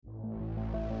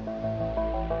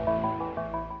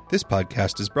This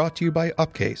podcast is brought to you by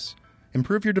Upcase.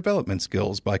 Improve your development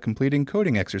skills by completing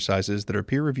coding exercises that are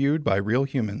peer-reviewed by real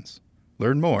humans.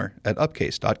 Learn more at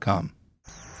upcase.com.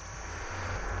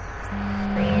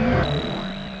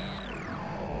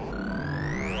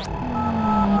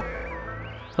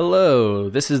 Hello,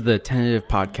 this is the Tentative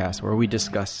Podcast where we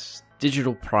discuss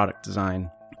digital product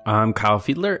design. I'm Kyle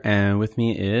Fiedler, and with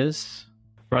me is...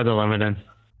 Brother Lemon.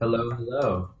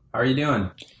 Hello. How are you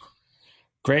doing?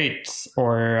 Great,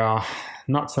 or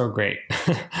not so great.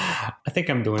 I think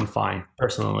I'm doing fine,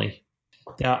 personally.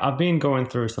 Yeah, I've been going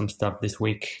through some stuff this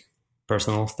week,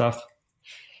 personal stuff.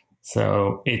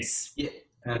 So it's... Yeah,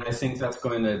 and I think that's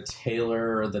going to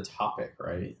tailor the topic,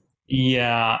 right?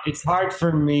 Yeah, it's hard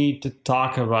for me to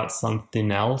talk about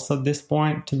something else at this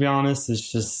point, to be honest.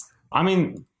 It's just, I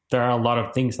mean, there are a lot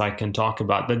of things I can talk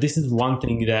about, but this is one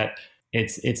thing that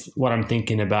it's what I'm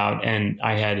thinking about. And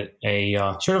I had a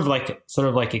sort of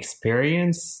like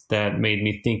experience that made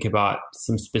me think about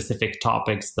some specific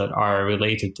topics that are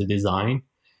related to design.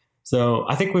 So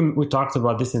I think we talked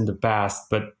about this in the past,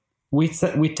 but we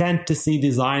tend to see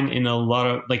design in a lot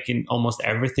of, like, in almost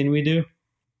everything we do.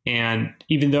 And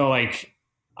even though, like,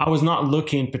 I was not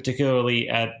looking particularly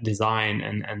at design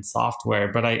and software,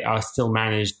 but I still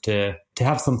managed to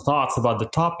have some thoughts about the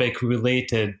topic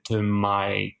related to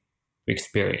my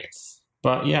experience.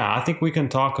 But yeah, I think we can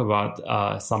talk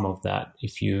about some of that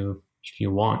if you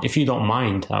want, if you don't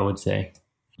mind, I would say.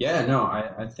 Yeah, no,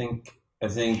 I think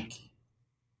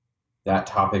that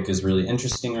topic is really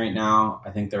interesting right now. I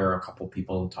think there are a couple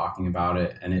people talking about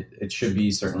it, and it should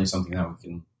be certainly something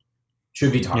that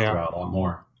should be talked about a lot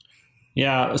more.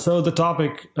 Yeah. So the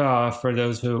topic, for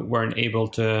those who weren't able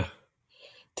to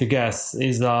guess,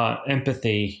 is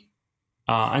empathy.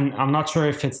 And I'm not sure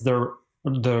if it's the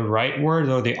right word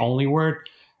or the only word.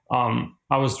 I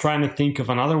was trying to think of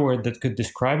another word that could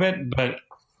describe it, but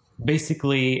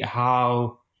basically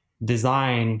how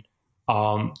design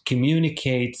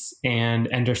communicates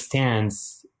and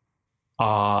understands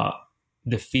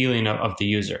the feeling of the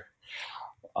user.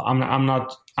 I'm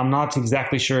not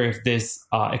exactly sure if this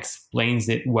explains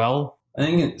it well. I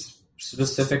think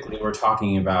specifically we're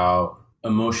talking about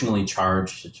emotionally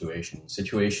charged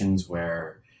situations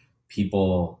where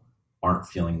people aren't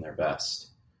feeling their best.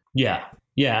 Yeah,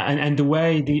 and the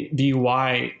way the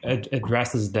UI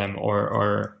addresses them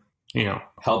or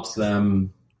helps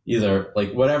them, either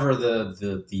like whatever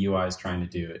the UI is trying to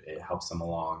do, it helps them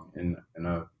along in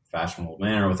a fashionable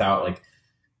manner without like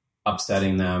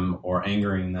upsetting them or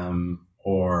angering them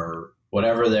or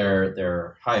whatever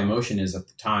their high emotion is at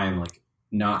the time, like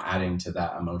not adding to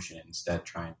that emotion, instead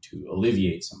trying to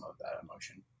alleviate some of that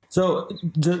emotion. So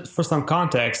just for some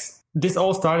context, this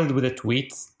all started with a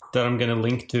tweet that I'm going to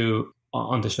link to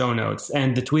on the show notes.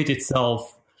 And the tweet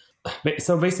itself,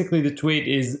 so basically the tweet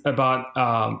is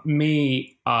about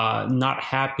me not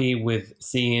happy with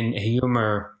seeing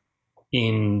humor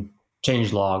in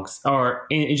changelogs or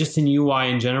just in UI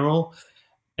in general.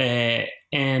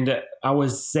 And I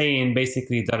was saying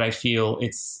basically that I feel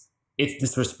it's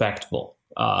disrespectful.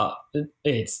 I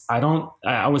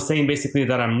was saying basically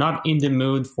that I'm not in the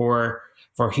mood for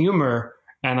humor,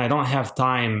 and I don't have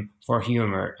time for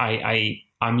humor.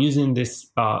 I'm using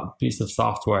this piece of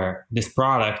software, this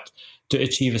product, to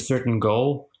achieve a certain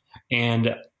goal,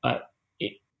 and at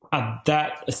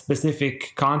that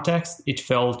specific context, it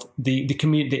felt the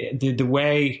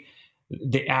way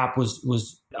the app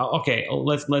was okay.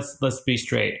 Let's be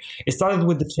straight. It started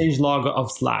with the changelog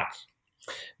of Slack,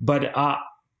 but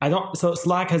So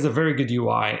Slack has a very good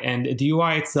UI, and the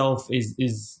UI itself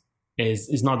is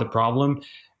not the problem.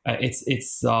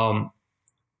 It's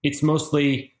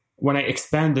mostly when I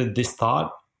expanded this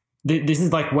thought. This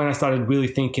is like when I started really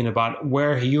thinking about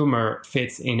where humor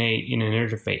fits in an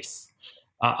interface.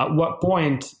 At what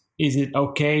point is it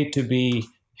okay to be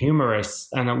humorous,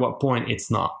 and at what point it's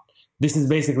not? This is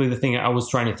basically the thing I was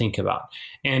trying to think about.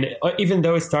 And even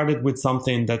though it started with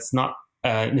something that's not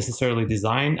necessarily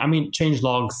design, I mean,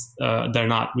 changelogs, they're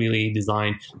not really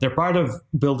design. They're part of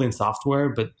building software,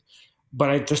 but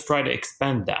I just try to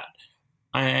expand that.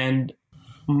 And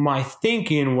my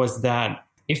thinking was that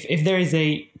if there is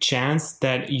a chance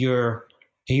that your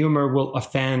humor will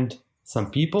offend some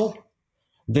people,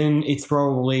 then it's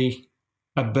probably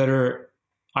a better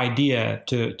idea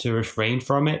to refrain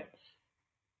from it.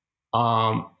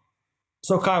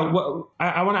 So Kyle,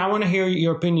 I want to hear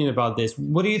your opinion about this.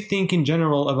 What do you think in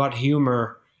general about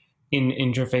humor in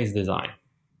interface design?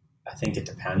 I think it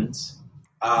depends.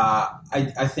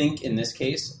 I think in this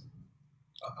case,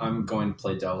 I'm going to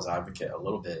play devil's advocate a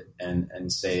little bit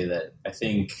and say that I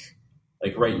think,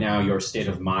 like, right now, your state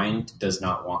of mind does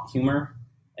not want humor,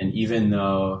 And even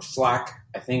though Slack,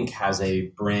 I think, has a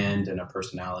brand and a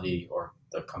personality, or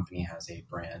the company has a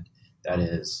brand that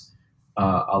is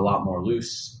a lot more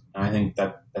loose, and I think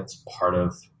that that's part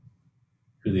of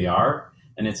who they are.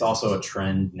 And it's also a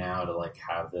trend now to like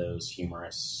have those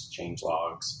humorous change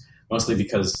logs, mostly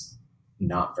because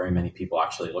not very many people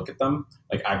actually look at them.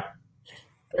 Like I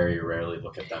very rarely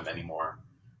look at them anymore.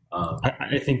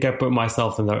 I think I put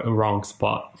myself in the wrong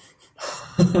spot.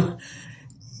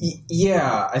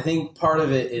 Yeah, I think part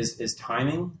of it is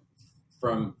timing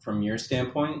from your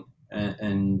standpoint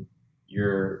and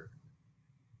your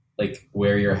like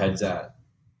where your head's at.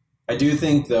 I do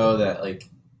think though that like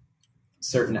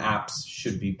certain apps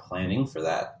should be planning for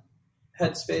that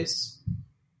headspace.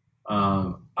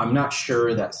 I'm not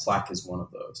sure that Slack is one of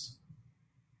those.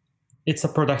 It's a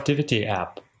productivity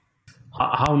app.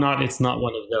 How not? It's not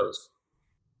one of those.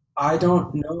 I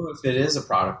don't know if it is a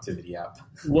productivity app.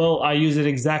 Well, I use it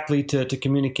exactly to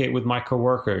communicate with my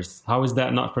coworkers. How is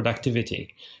that not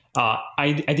productivity?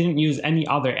 I didn't use any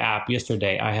other app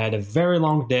yesterday. I had a very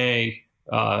long day,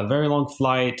 very long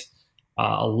flight,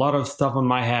 a lot of stuff on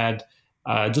my head.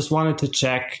 Just wanted to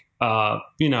check,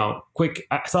 quick.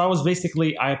 So I was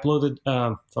basically, I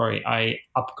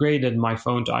upgraded my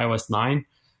phone to iOS 9.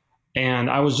 And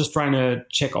I was just trying to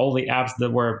check all the apps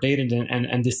that were updated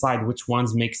and decide which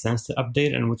ones make sense to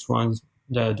update and which ones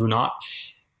do not.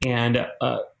 And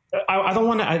I don't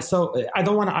want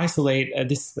to isolate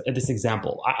this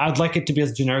example. I'd like it to be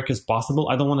as generic as possible.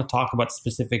 I don't want to talk about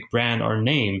specific brand or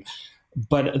name,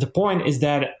 but the point is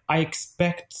that I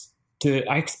expect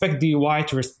the UI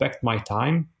to respect my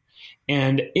time,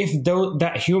 and if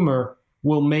that humor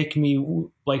will make me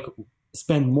like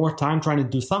spend more time trying to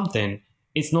do something,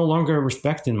 it's no longer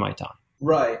respecting my time.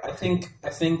 Right. I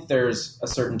think there's a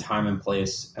certain time and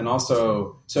place, and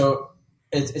also so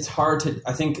it's hard to.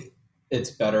 I think it's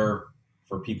better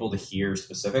for people to hear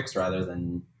specifics rather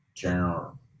than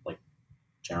generalities.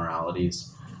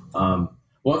 One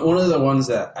of the ones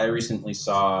that I recently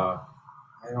saw,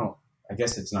 I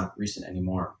guess it's not recent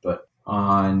anymore, but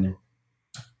on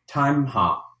Time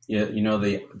Hop, you know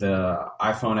the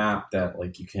iPhone app that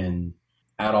like you can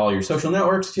add all your social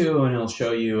networks to, and it'll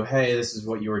show you, hey, this is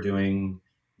what you were doing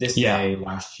this day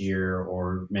last year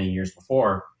or many years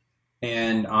before.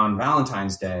 And on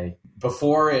Valentine's Day,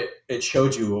 before it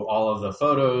showed you all of the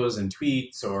photos and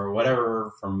tweets or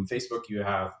whatever from Facebook you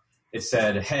have, it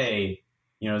said, hey,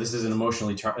 this is an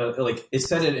emotionally like it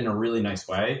said it in a really nice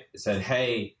way. It said,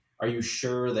 hey, are you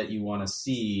sure that you want to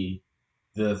see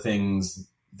the things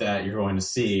that you're going to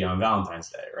see on Valentine's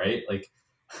Day, right? Like,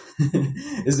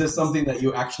 is this something that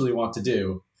you actually want to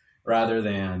do, rather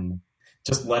than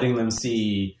just letting them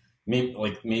see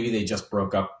maybe they just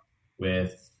broke up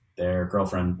with their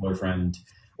girlfriend, boyfriend,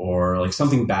 or like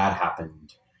something bad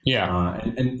happened. Yeah.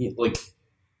 And like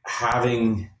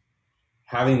having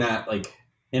that like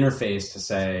interface to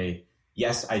say,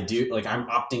 yes, I do, like I'm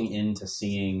opting into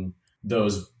seeing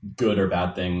those good or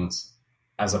bad things,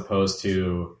 as opposed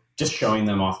to just showing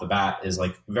them off the bat, is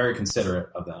like very considerate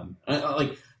of them.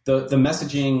 Like the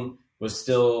messaging was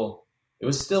still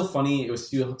funny. It was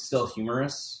still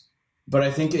humorous, but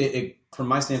I think it from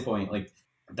my standpoint, like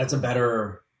that's a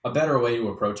better way to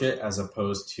approach it, as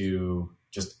opposed to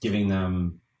just giving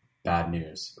them bad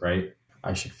news, right?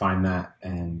 I should find that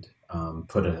and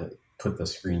put the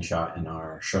screenshot in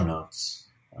our show notes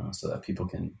so that people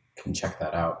can check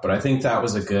that out. But I think that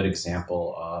was a good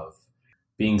example of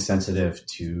being sensitive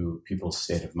to people's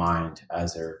state of mind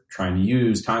as they're trying to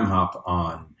use Time Hop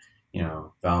on,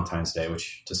 Valentine's Day,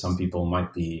 which to some people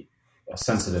might be a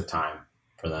sensitive time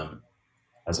for them,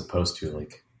 as opposed to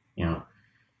like,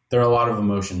 there are a lot of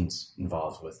emotions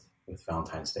involved with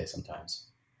Valentine's Day sometimes.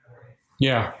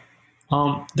 Yeah.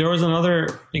 There was another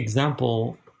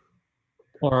example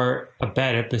or a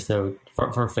bad episode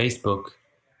for Facebook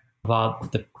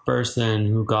about the person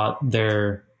who got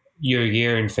their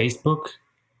year in Facebook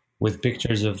with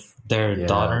pictures of their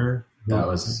daughter. That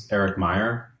was Eric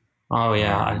Meyer. Oh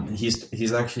yeah. He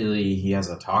has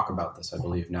a talk about this, I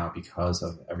believe, now because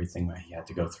of everything that he had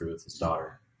to go through with his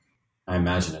daughter. I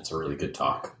imagine it's a really good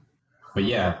talk. But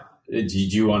yeah, do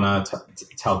you want to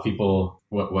tell people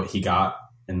what he got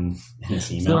in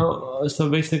his email? So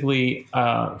basically,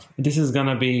 this is going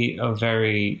to be a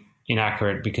very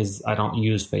inaccurate because I don't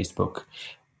use Facebook.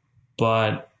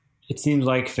 But it seems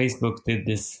like Facebook did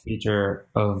this feature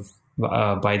of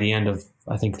by the end of,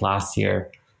 I think, last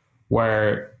year,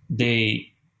 where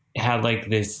they had like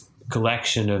this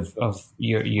collection of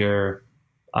your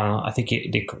I don't know, I think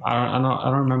I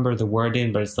don't remember the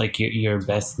wording, but it's like your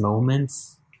best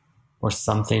moments or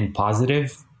something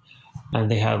positive. and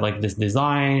they had like this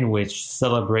design which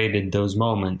celebrated those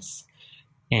moments.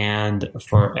 And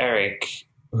for Eric,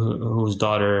 whose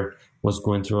daughter was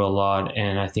going through a lot,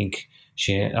 and I think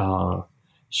she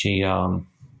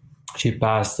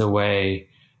passed away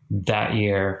that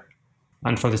year.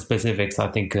 And for the specifics, I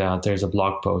think there's a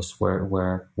blog post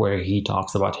where he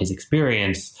talks about his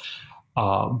experience.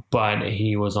 But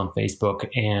he was on Facebook,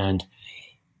 and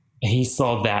he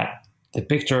saw that the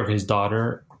picture of his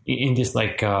daughter in this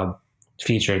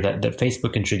feature that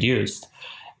Facebook introduced.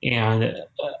 And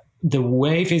the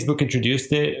way Facebook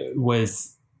introduced it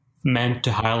was meant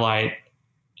to highlight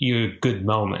your good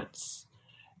moments.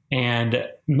 And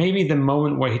maybe the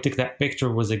moment where he took that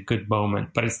picture was a good moment,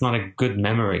 but it's not a good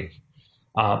memory.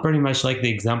 Pretty much like the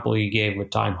example you gave with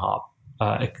Time Hop,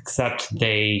 except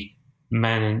they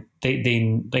did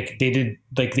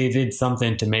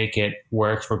something to make it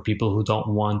work for people who don't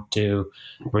want to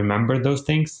remember those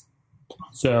things.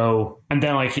 So, and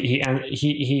then he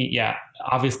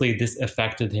obviously this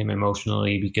affected him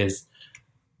emotionally because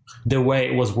the way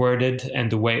it was worded and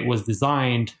the way it was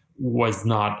designed was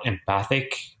not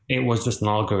empathic. It was just an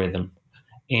algorithm,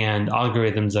 and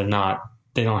algorithms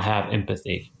they don't have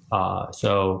empathy.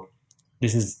 So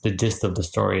this is the gist of the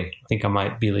story. I think I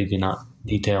might be leaving out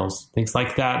details, things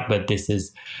like that, but this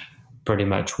is pretty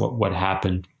much what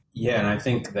happened. Yeah, and I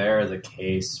think there the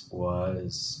case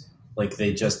was like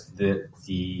they just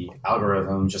the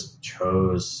algorithm just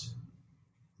chose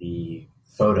the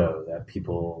photo that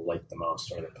people liked the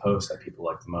most, or the post that people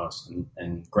liked the most,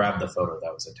 and grabbed the photo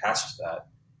that was attached to that.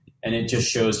 And it just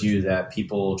shows you that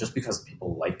people, just because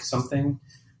people like something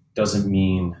doesn't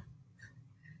mean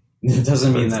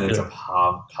that it's a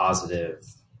positive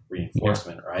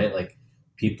reinforcement, right? Like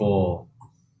people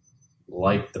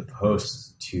like the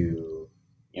post to,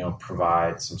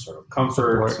 provide some sort of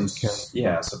comfort,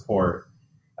 support,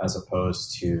 as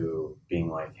opposed to being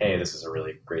like, hey, this is a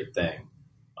really great thing.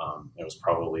 It was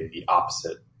probably the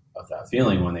opposite of that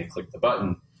feeling when they clicked the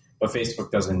button, but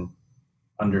Facebook doesn't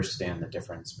understand the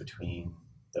difference between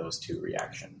those two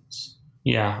reactions.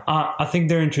 Yeah, I think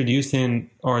they're introducing,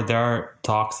 or there are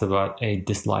talks about a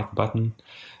dislike button.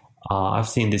 I've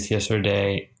seen this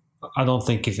yesterday. I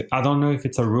don't know if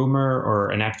it's a rumor or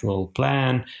an actual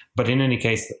plan, but in any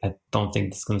case, I don't think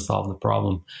it's going to solve the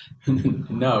problem.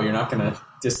 No, you're not going to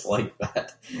dislike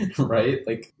that, right?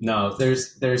 Like, no,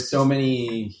 there's so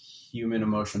many human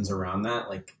emotions around that.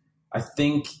 Like, I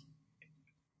think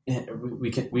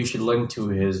we should link to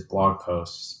his blog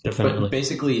posts. Definitely. But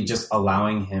basically, just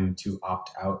allowing him to opt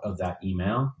out of that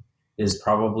email is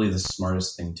probably the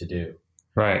smartest thing to do,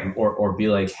 right? Or be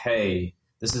like, hey,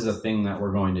 this is a thing that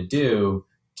we're going to do.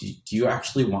 Do you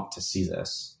actually want to see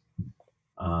this?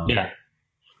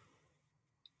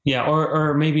 Yeah,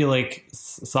 or maybe like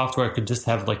software could just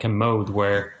have like a mode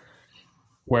where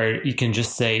you can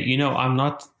just say, I'm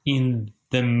not in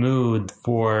the mood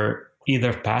for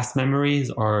either past memories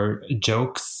or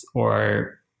jokes,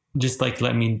 or just like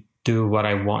let me do what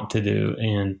I want to do.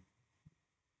 And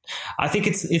I think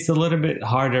it's a little bit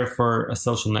harder for a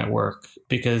social network,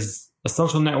 because a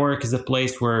social network is a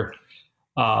place where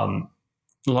a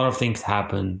lot of things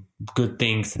happen, good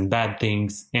things and bad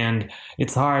things, and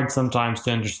it's hard sometimes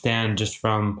to understand just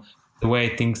from the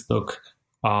way things look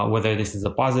whether this is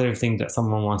a positive thing that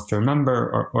someone wants to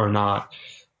remember or not.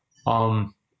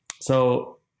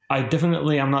 So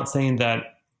I'm not saying that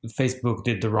Facebook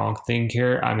did the wrong thing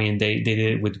here. I mean, they did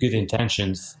it with good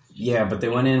intentions. Yeah, but they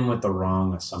went in with the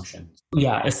wrong assumptions.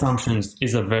 Yeah, assumptions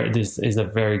is a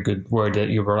very good word that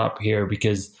you brought up here,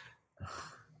 because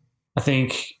I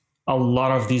think a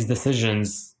lot of these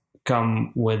decisions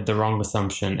come with the wrong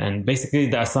assumption. And basically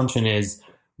the assumption is,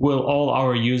 will all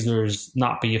our users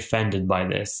not be offended by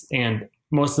this? And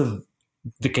most of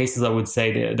the cases, I would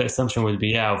say the assumption would be,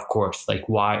 yeah, of course. Like,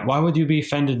 why would you be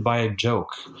offended by a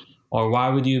joke? Or why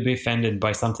would you be offended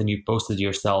by something you posted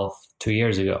yourself 2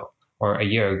 years ago or a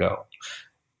year ago?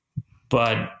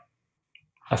 But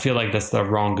I feel like that's the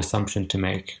wrong assumption to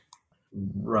make.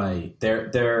 Right.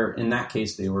 They're in that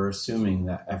case, they were assuming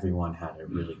that everyone had a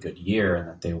really good year and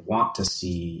that they want to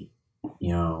see,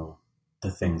 the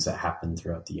things that happen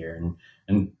throughout the year.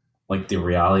 And like the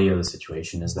reality of the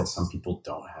situation is that some people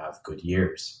don't have good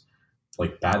years.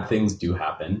 Like bad things do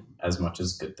happen as much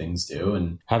as good things do.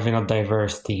 And having a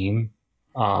diverse team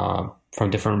from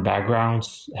different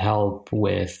backgrounds help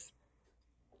with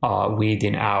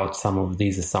weeding out some of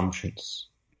these assumptions.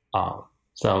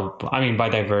 So, I mean, by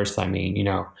diverse, I mean,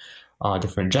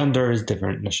 different genders,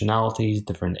 different nationalities,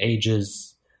 different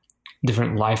ages,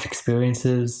 different life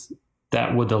experiences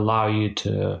that would allow you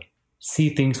to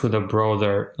see things with a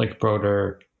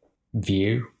broader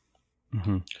view.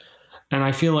 Mm-hmm. And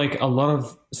I feel like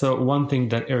one thing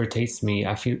that irritates me,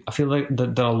 I feel like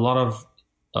that a lot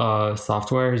of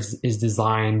software is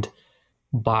designed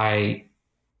by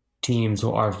teams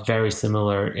who are very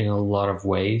similar in a lot of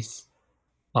ways.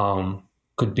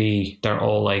 Could be they're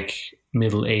all like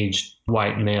middle-aged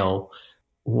white male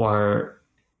who are.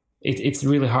 It's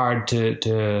really hard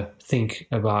to think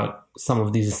about some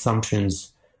of these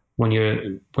assumptions when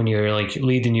you're like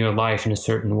leading your life in a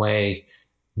certain way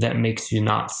that makes you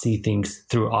not see things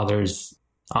through others'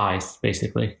 eyes,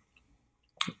 basically.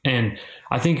 And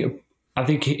I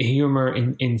think humor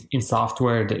in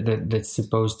software that's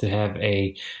supposed to have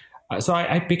a. So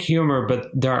I pick humor, but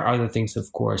there are other things,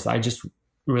 of course. I just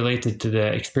related to the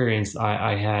experience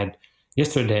I had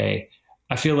yesterday.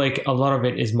 I feel like a lot of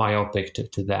it is myopic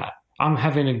to that. I'm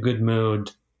having a good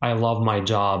mood. I love my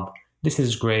job. This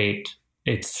is great.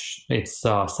 It's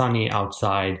sunny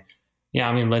outside. Yeah,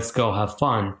 I mean, let's go have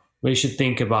fun. But you should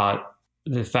think about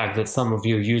the fact that some of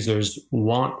your users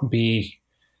won't be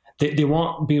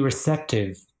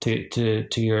receptive to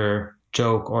your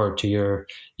joke or to your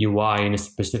UI in a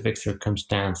specific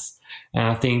circumstance. And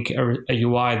I think a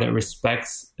UI that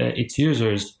respects its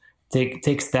users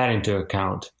takes that into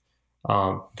account.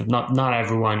 But not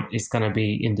everyone is going to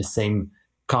be in the same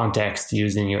context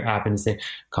using your app in the same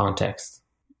context.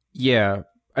 Yeah,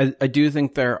 I do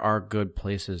think there are good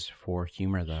places for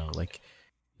humor, though. Like,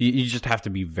 you just have to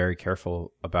be very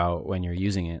careful about when you're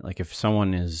using it. Like, if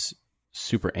someone is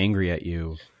super angry at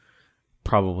you,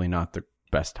 probably not the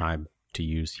best time to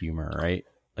use humor, right?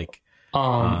 Like,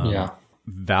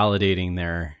 validating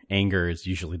their anger is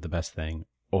usually the best thing.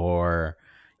 Or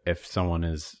if someone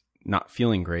is not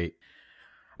feeling great,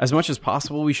 as much as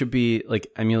possible, we should be like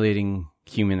emulating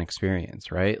human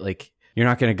experience, right? Like, you're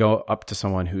not going to go up to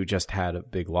someone who just had a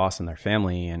big loss in their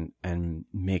family and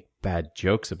make bad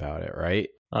jokes about it, right?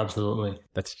 Absolutely.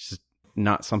 That's just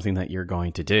not something that you're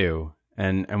going to do.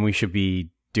 And we should be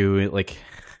doing, like,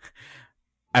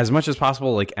 as much as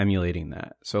possible, like, emulating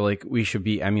that. So, like, we should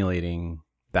be emulating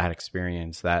that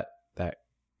experience, that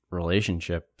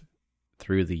relationship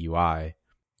through the UI.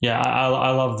 Yeah,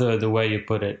 I love the way you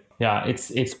put it. Yeah,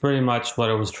 it's pretty much what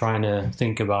I was trying to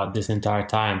think about this entire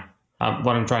time.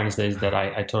 What I'm trying to say is that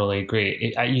I totally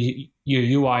agree.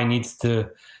 Your UI needs to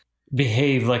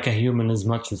behave like a human as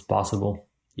much as possible.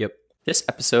 Yep. This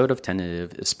episode of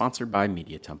Tentative is sponsored by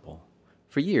Media Temple.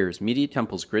 For years, Media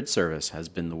Temple's Grid service has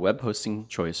been the web hosting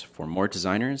choice for more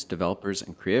designers, developers,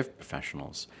 and creative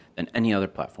professionals than any other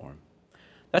platform.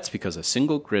 That's because a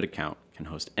single Grid account can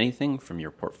host anything from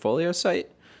your portfolio site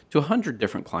to 100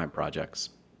 different client projects.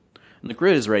 And the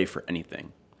Grid is ready for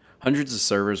anything. Hundreds of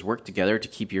servers work together to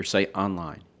keep your site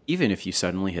online, even if you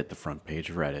suddenly hit the front page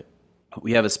of Reddit.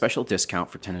 We have a special discount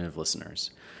for Tentative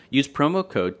listeners. Use promo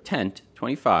code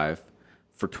TENT25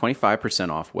 for 25%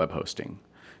 off web hosting.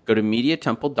 Go to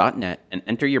MediaTemple.net and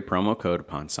enter your promo code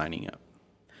upon signing up.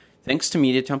 Thanks to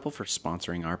Media Temple for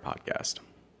sponsoring our podcast.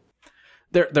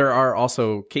 There are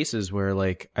also cases where,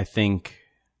 like, I think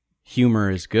humor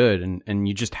is good, and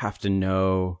you just have to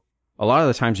know. A lot of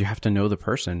the times, you have to know the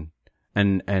person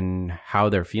and how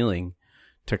they're feeling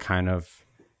to kind of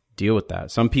deal with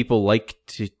that. Some people like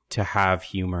to have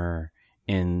humor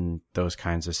in those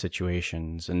kinds of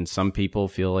situations, and some people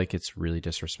feel like it's really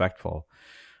disrespectful.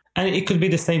 And it could be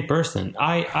the same person.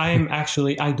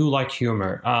 I do like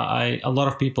humor. A lot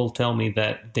of people tell me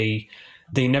that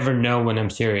they never know when I'm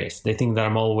serious. They think that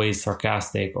I'm always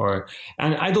sarcastic,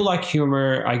 and I do like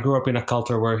humor. I grew up in a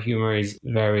culture where humor is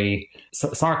very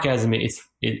sarcasm. It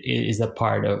is a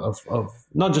part of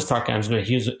not just sarcasm, but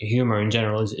humor in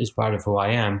general is part of who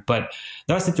I am. But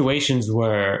there are situations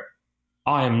where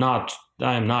I am not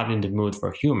in the mood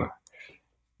for humor,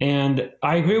 and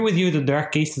I agree with you that there are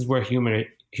cases where humor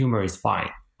is fine.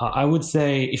 I would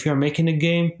say if you're making a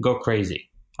game, go crazy.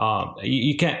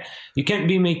 You can't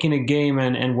be making a game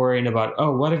and worrying about,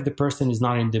 oh, what if the person is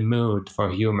not in the mood for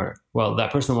humor? Well,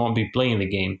 that person won't be playing the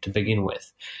game to begin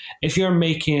with. If you're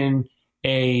making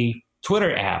a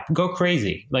Twitter app, go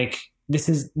crazy. Like, this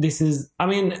is I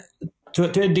mean, to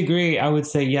a degree, I would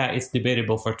say, yeah, it's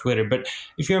debatable for Twitter. But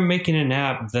if you're making an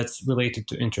app that's related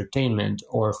to entertainment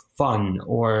or fun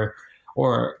or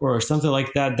something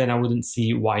like that, then I wouldn't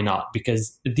see why not.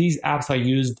 Because these apps are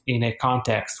used in a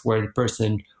context where the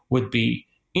person would be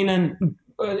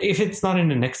if it's not in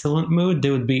an excellent mood,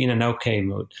 they would be in an okay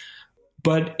mood.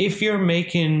 But if you're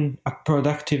making a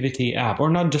productivity app, or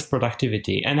not just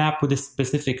productivity, an app with a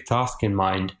specific task in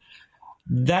mind,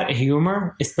 that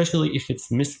humor, especially if it's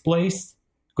misplaced,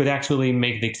 could actually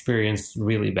make the experience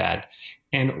really bad.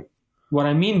 And what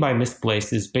I mean by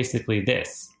misplaced is basically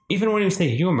this. Even when you say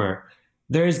humor,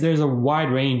 there's a wide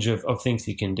range of things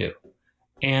you can do.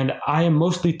 And I am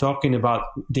mostly talking about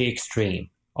the extreme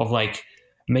of like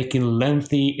making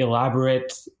lengthy,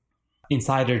 elaborate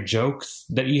insider jokes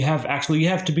that you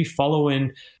have to be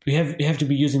following. You have to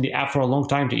be using the app for a long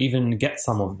time to even get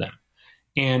some of them.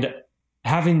 And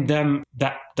having them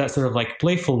that sort of like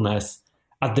playfulness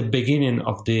at the beginning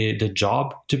of the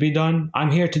job to be done. I'm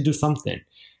here to do something.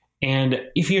 And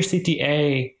if your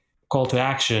CTA call to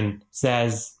action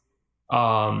says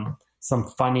some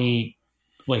funny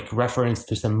like reference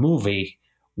to some movie,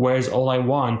 whereas all I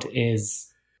want is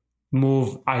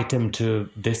move item to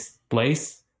this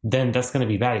place, then that's going to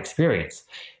be bad experience.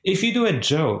 If you do a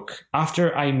joke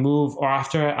after I move or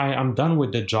after I'm done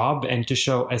with the job and to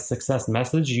show a success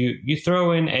message, you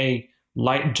throw in a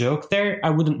light joke there,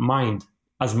 I wouldn't mind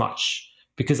as much,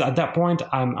 because at that point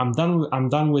I'm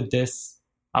done with this.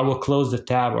 I will close the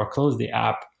tab or close the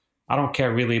app. I don't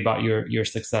care really about your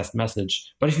success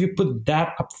message. But if you put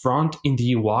that up front in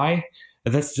the UI,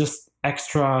 that's just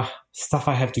extra stuff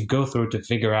I have to go through to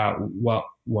figure out what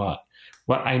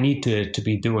I need to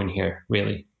be doing here,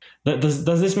 really. Does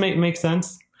this make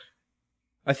sense?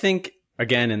 I think,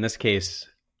 again, in this case,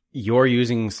 you're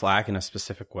using Slack in a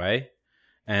specific way.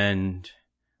 And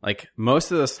like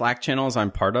most of the Slack channels I'm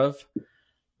part of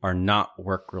are not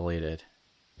work related.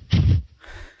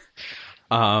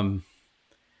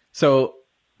 So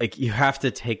like you have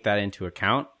to take that into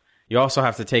account. You also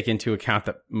have to take into account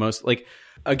that most, like,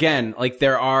 again, like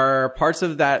there are parts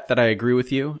of that I agree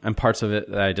with you and parts of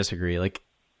it that I disagree. Like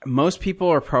most people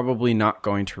are probably not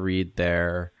going to read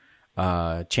their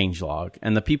changelog,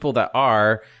 and the people that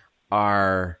are,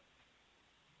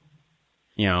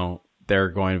 you know, they're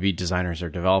going to be designers or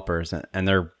developers, and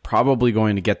they're probably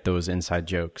going to get those inside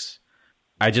jokes.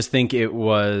 I just think it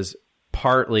was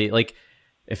partly like,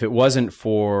 if it wasn't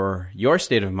for your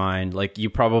state of mind, like you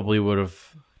probably would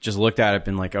have just looked at it,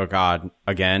 been like, "Oh God,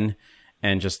 again,"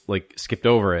 and just like skipped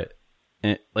over it.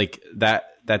 And like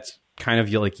that's kind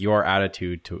of like your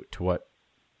attitude to what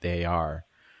they are,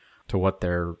 to what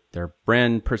their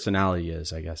brand personality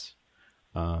is, I guess.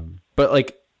 But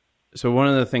like, so one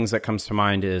of the things that comes to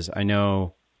mind is I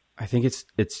think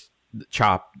it's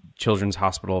CHOP, Children's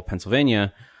Hospital of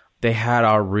Pennsylvania. They had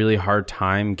a really hard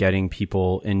time getting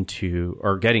people into,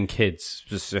 or getting kids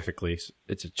specifically,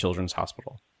 it's a children's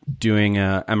hospital, doing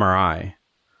a MRI.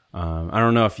 I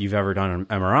don't know if you've ever done an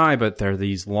MRI, but they're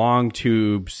these long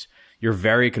tubes. You're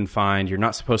very confined. You're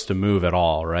not supposed to move at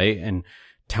all, right? And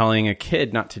telling a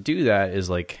kid not to do that is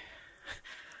like,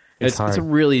 it's a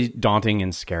really daunting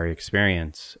and scary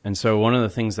experience. And so one of the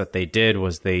things that they did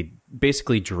was they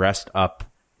basically dressed up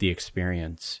the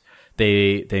experience.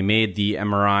 They made the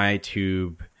MRI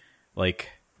tube, like,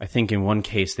 I think in one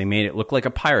case they made it look like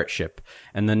a pirate ship,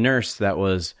 and the nurse that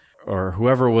was, or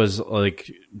whoever was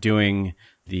like doing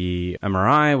the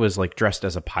MRI was like dressed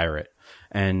as a pirate,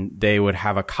 and they would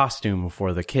have a costume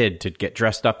for the kid to get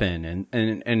dressed up in,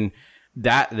 and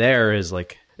that there is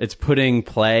like, it's putting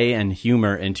play and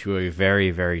humor into a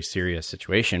very, very serious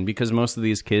situation, because most of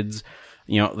these kids,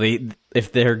 you know,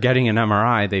 if they're getting an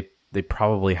MRI, they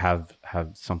probably have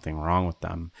something wrong with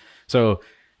them. So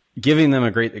giving them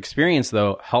a great experience,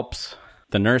 though, helps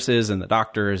the nurses and the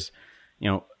doctors,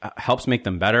 you know, helps make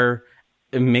them better.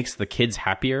 It makes the kids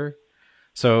happier.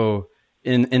 So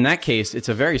in that case, it's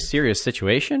a very serious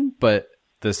situation, but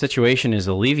the situation is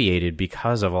alleviated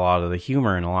because of a lot of the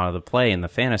humor and a lot of the play and the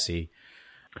fantasy.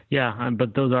 Yeah,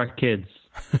 but those are kids.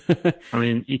 I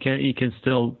mean, you can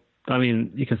still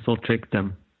trick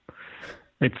them.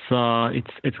 It's going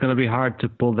to be hard to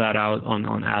pull that out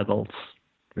on adults,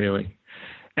 really.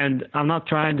 And I'm not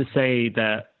trying to say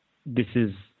that this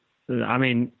is, I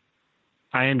mean,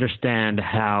 I understand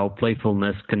how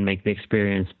playfulness can make the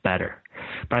experience better.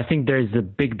 But I think there's a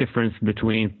big difference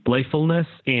between playfulness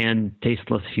and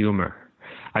tasteless humor.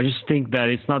 I just think that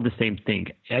it's not the same thing.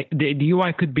 The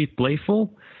UI could be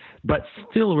playful, but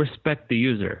still respect the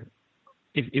user,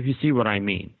 if you see what I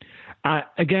mean.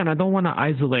 Again, I don't want to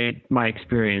isolate my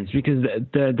experience, because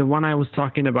the one I was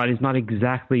talking about is not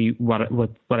exactly what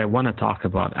I want to talk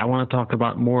about. I want to talk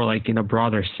about more like in a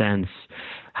broader sense,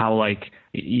 how like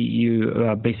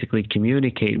you basically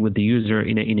communicate with the user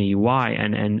in a UI,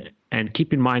 and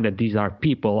keep in mind that these are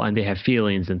people and they have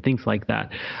feelings and things like that.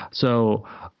 So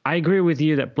I agree with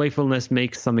you that playfulness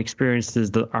makes some experiences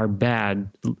that are bad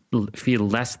feel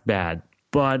less bad,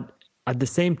 but at the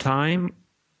same time,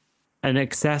 an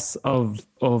excess of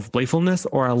playfulness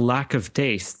or a lack of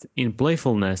taste in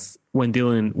playfulness when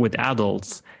dealing with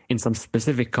adults in some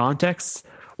specific contexts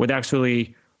would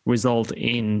actually result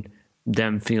in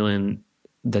them feeling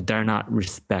that they're not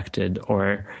respected,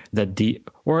 or that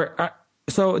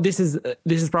So this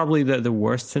is probably the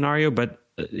worst scenario, but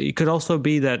it could also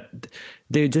be that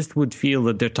they just would feel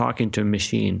that they're talking to a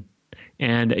machine,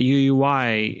 and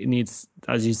UUI needs,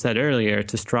 as you said earlier,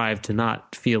 to strive to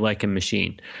not feel like a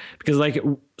machine. Because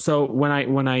so when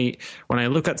I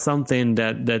look at something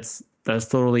that's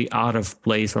totally out of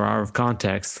place or out of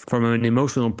context from an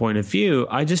emotional point of view,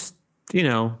 I just,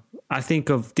 I think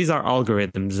of these are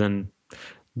algorithms, and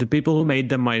the people who made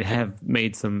them might have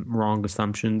made some wrong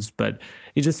assumptions, but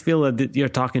you just feel that you're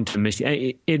talking to a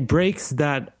machine. It breaks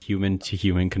that human to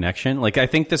human connection. Like, I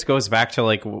think this goes back to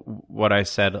like what I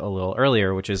said a little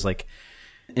earlier, which is like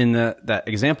in that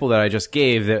example that I just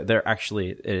gave, there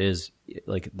actually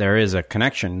there is a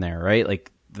connection there, right?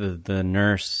 Like the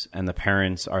nurse and the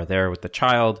parents are there with the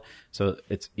child, so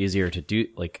it's easier to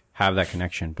have that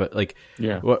connection. But like,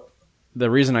 yeah, the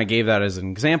reason I gave that as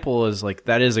an example is like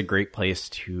that is a great place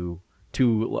to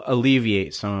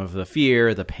alleviate some of the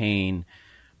fear, the pain,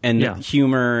 and the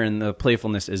humor and the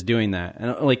playfulness is doing that.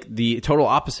 And like the total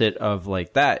opposite of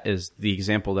like that is the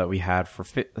example that we had for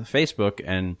Facebook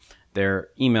and their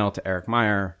email to Eric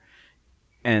Meyer,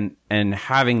 and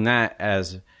having that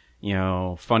as,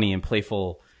 funny and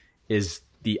playful is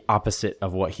the opposite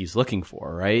of what he's looking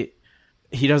for, right?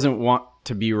 He doesn't want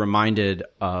to be reminded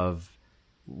of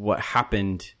what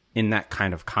happened in that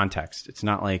kind of context. It's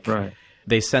not like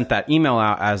they sent that email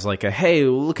out as like hey,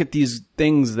 look at these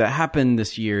things that happened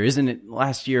this year. Isn't it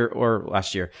last year?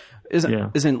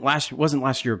 Wasn't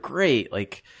last year great?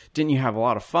 Like, didn't you have a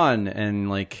lot of fun? And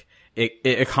like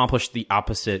it accomplished the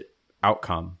opposite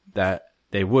outcome that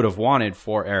they would have wanted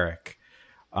for Eric.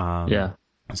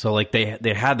 So like they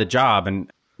had the job, and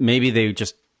maybe they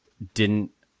just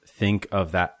didn't think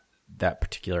of that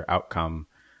particular outcome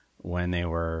when they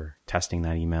were testing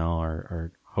that email,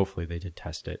 or hopefully they did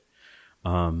test it,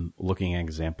 looking at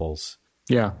examples.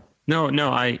 Yeah. No,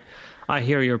 I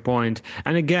hear your point.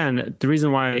 And again, the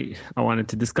reason why I wanted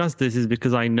to discuss this is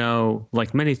because I know,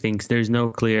 like many things, there's no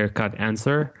clear-cut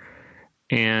answer.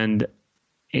 And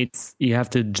you have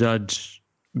to judge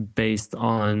based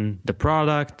on the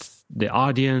product, the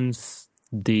audience,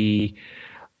 the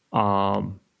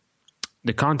context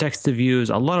of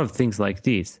use, a lot of things like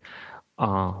these.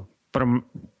 But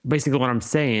basically what I'm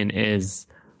saying is,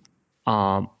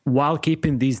 while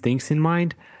keeping these things in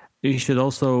mind, you should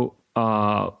also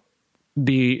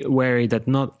be wary that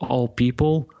not all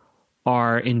people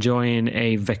are enjoying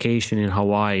a vacation in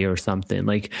Hawaii or something.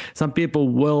 Like, some people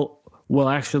will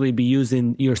actually be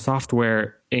using your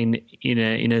software in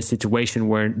a situation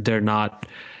where they're not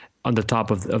on the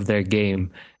top of their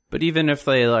game. But even if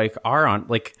they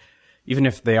even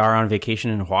if they are on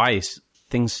vacation in Hawaii,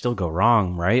 things still go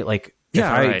wrong, right? Like, if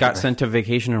I got sent to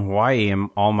vacation in Hawaii and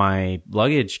all my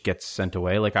luggage gets sent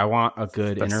away, like, I want a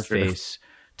good interface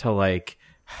to like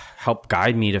help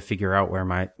guide me to figure out where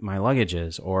my luggage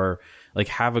is, or like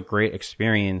have a great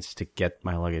experience to get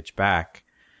my luggage back.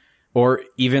 Or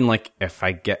even like if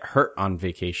I get hurt on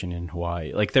vacation in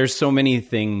Hawaii, like there's so many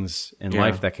things in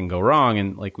life that can go wrong.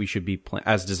 And like, we should be,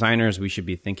 as designers, we should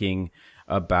be thinking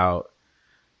about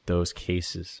those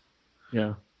cases.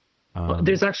 Yeah.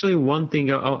 There's actually one thing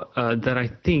that I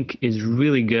think is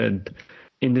really good,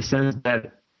 in the sense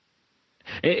that,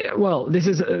 this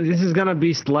is going to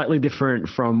be slightly different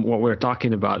from what we're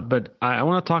talking about, but I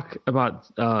want to talk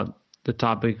about the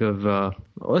topic of,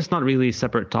 it's not really a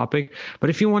separate topic, but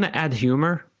if you want to add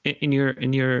humor in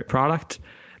your product,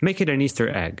 make it an Easter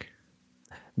egg.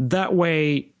 That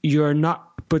way you're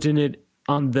not putting it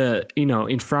on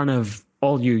in front of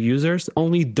all your users.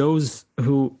 Only those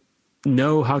who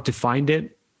know how to find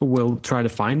it will try to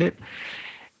find it,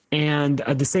 and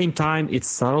at the same time it's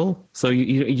subtle, so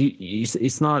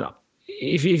it's not,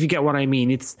 if you get what I mean,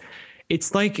 it's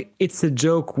like it's a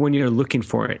joke when you're looking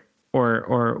for it,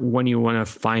 or when you want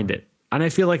to find it. And I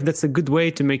feel like that's a good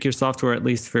way to make your software at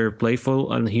least very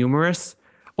playful and humorous,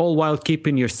 all while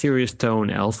keeping your serious tone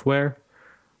elsewhere.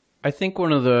 I think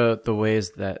one of the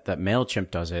ways that MailChimp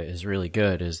does it is really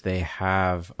good is they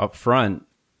have up front,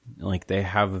 like, they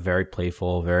have a very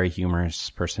playful, very humorous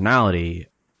personality.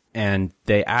 And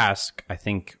they ask, I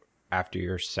think, after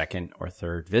your second or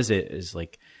third visit, is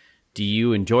like, do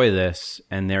you enjoy this?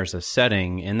 And there's a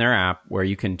setting in their app where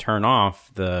you can turn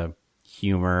off the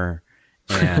humor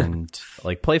and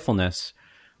like playfulness.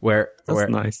 That's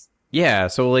nice. Yeah.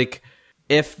 So like,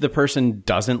 if the person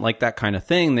doesn't like that kind of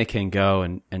thing, they can go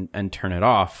and turn it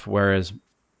off. Whereas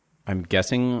I'm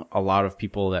guessing a lot of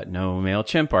people that know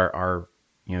MailChimp are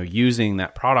using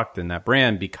that product and that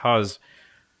brand because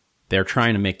they're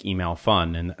trying to make email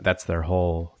fun, and that's their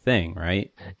whole thing,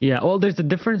 right? Yeah, well, there's a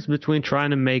difference between trying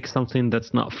to make something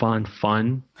that's not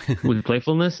fun with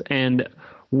playfulness, and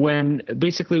when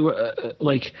basically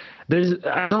like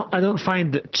I don't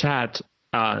find chat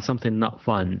something not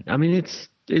fun. I mean,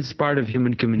 it's part of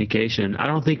human communication. I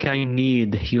don't think I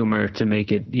need humor to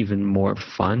make it even more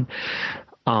fun.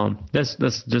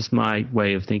 That's just my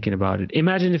way of thinking about it.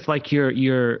 Imagine if like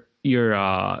your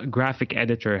graphic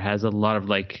editor has a lot of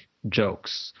like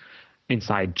jokes,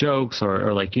 inside jokes,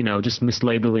 or like, you know, just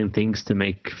mislabeling things to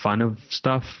make fun of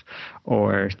stuff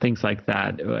or things like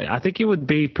that. I think you would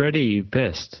be pretty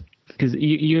pissed because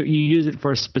you use it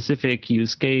for a specific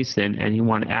use case and you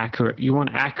want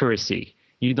accuracy.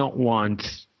 You don't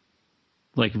want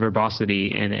like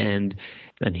verbosity and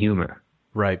humor.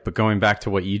 Right, but going back to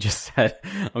what you just said,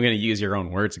 I'm going to use your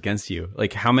own words against you.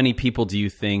 Like, how many people do you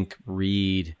think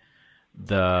read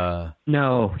the...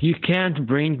 No, you can't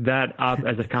bring that up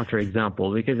as a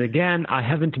counterexample because, again, I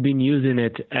haven't been using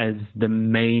it as the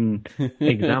main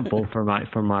example for my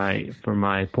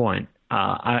point.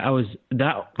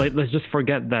 Let's just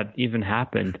forget that even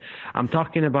happened. I'm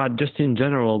talking about just in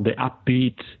general the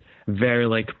upbeat, very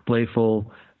like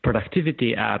playful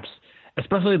productivity apps,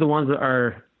 especially the ones that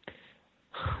are...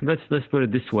 Let's put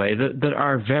it this way: that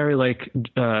are very like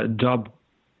job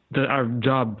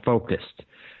focused.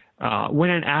 When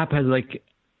an app has like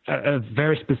a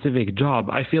very specific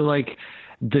job, I feel like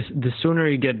the sooner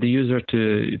you get the user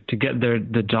to get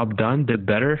the job done, the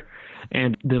better,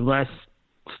 and the less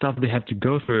stuff they have to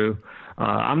go through.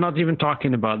 I'm not even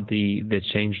talking about the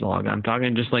changelog. I'm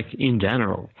talking just like in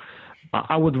general.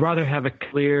 I would rather have a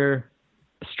clear,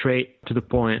 straight to the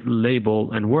point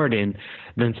label and wording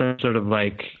than some sort of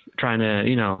like trying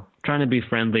to be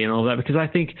friendly and all that, because I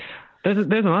think there's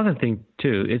another thing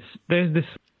too. There's this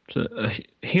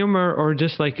humor, or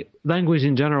just like language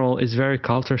in general, is very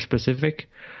culture specific.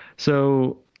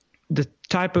 So the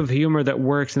type of humor that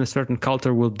works in a certain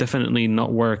culture will definitely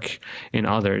not work in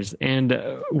others. And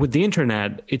with the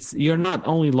internet, you're not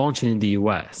only launching in the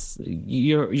US.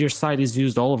 Your site is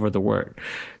used all over the world.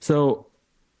 So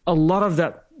a lot of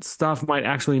that stuff might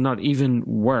actually not even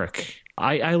work.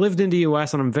 I lived in the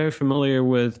US and I'm very familiar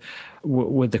with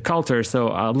the culture. So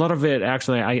a lot of it,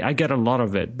 actually, I get a lot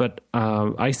of it. But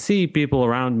I see people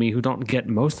around me who don't get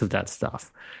most of that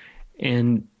stuff.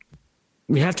 And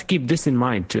we have to keep this in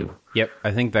mind too. Yep.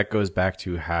 I think that goes back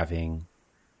to having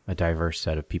a diverse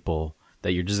set of people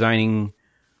that you're designing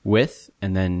with,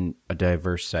 and then a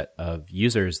diverse set of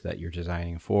users that you're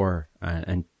designing for,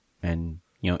 and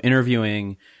you know,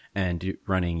 interviewing and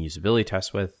running usability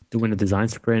tests with. Doing a design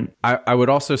sprint. I would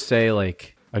also say,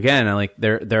 like, again,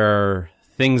 there are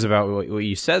things about what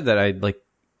you said that I like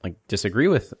disagree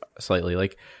with slightly.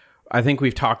 Like, I think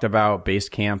we've talked about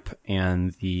Basecamp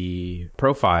and the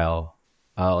profile,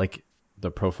 like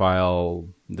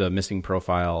the missing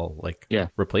profile, like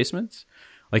replacements.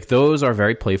 Like, those are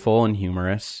very playful and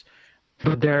humorous.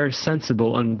 But they're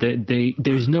sensible, and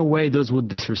there's no way those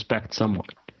would disrespect someone.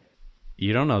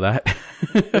 You don't know that.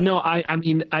 No, I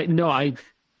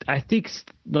think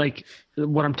like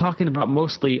what I'm talking about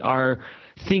mostly are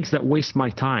things that waste my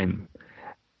time,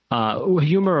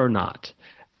 humor or not,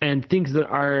 and things that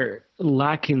are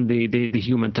lacking the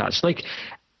human touch. Like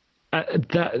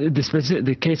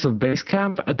the case of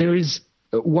Basecamp, there is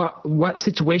what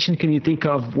situation can you think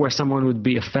of where someone would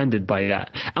be offended by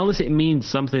that? Unless it means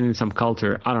something in some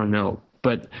culture, I don't know,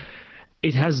 but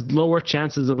it has lower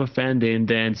chances of offending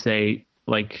than, say,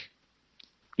 like,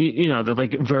 you know, the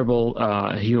like verbal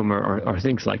humor or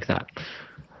things like that.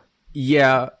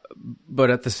 Yeah, but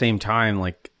at the same time,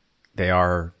 like, they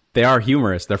are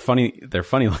humorous. They're funny. They're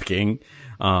funny looking.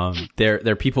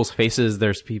 They're people's faces.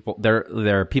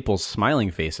 They're people's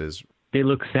smiling faces. They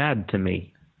look sad to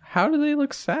me. How do they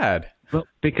look sad? Well,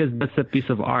 because that's a piece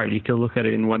of art. You can look at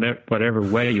it in whatever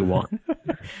way you want.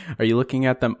 Are you looking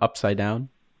at them upside down?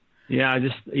 Yeah,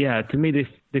 to me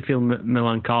they feel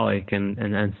melancholic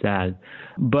and sad.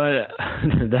 But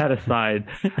that aside,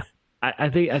 I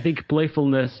think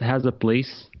playfulness has a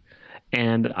place,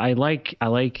 and I like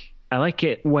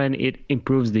it when it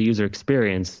improves the user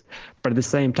experience. But at the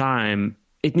same time,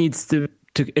 it needs to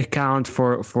account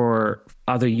for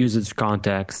other users'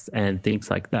 context and things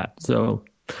like that. So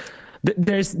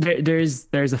there's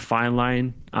a fine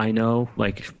line, I know,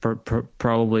 like for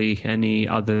probably any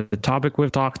other topic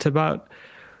we've talked about,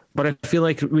 but I feel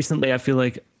like recently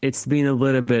it's been a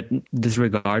little bit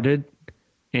disregarded,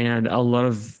 and a lot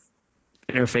of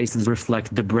interfaces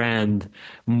reflect the brand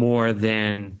more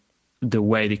than the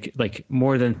way like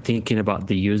more than thinking about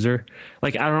the user.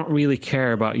 Like I don't really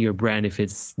care about your brand if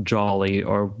it's Jolly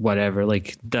or whatever.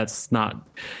 Like that's not,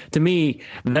 to me,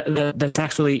 that's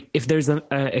actually, if there's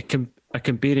a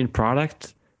competing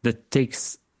product that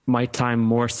takes my time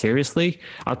more seriously,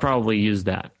 I'll probably use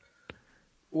that.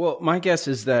 Well, my guess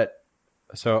is that,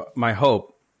 so my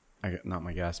hope, not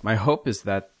my guess, my hope is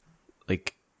that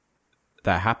like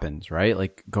that happens, right?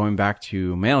 Like going back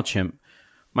to MailChimp,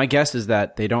 my guess is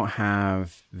that they don't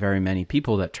have very many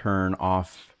people that turn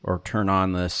off or turn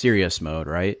on the serious mode,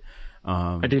 right?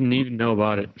 I didn't even know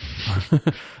about it.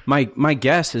 My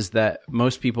guess is that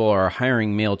most people are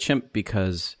hiring MailChimp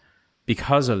because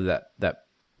of that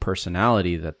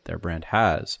personality that their brand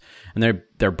has, and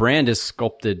their brand is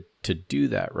sculpted to do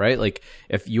that, right? Like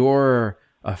if you're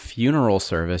a funeral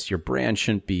service, your brand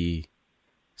shouldn't be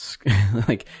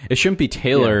like, it shouldn't be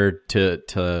tailored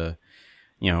to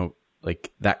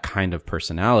like that kind of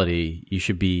personality. You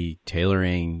should be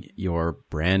tailoring your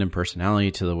brand and personality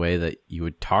to the way that you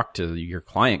would talk to your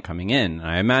client coming in.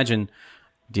 I imagine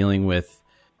dealing with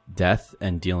death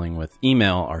and dealing with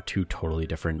email are two totally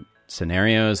different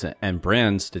scenarios and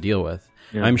brands to deal with.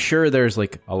 Yeah. I'm sure there's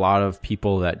like a lot of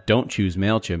people that don't choose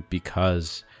MailChimp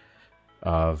because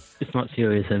of it's not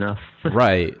serious enough.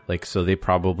 Right. Like, so they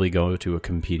probably go to a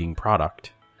competing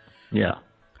product. Yeah.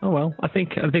 Oh well, I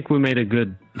think we made a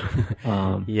good.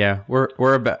 Yeah,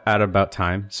 we're about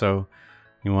time. So,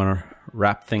 you want to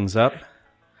wrap things up?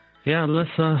 Yeah,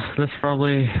 let's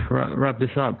probably wrap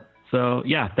this up. So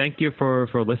yeah, thank you for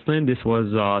listening. This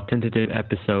was tentative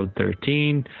episode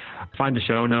 13. Find the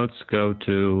show notes. Go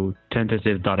to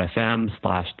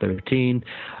tentative.fm/13.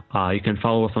 You can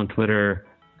follow us on Twitter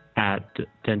at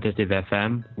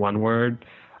tentativefm, one word.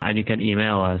 And you can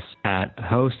email us at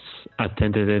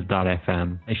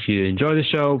hosts@tentative.fm. If you enjoy the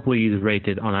show, please rate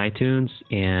it on iTunes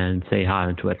and say hi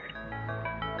on Twitter.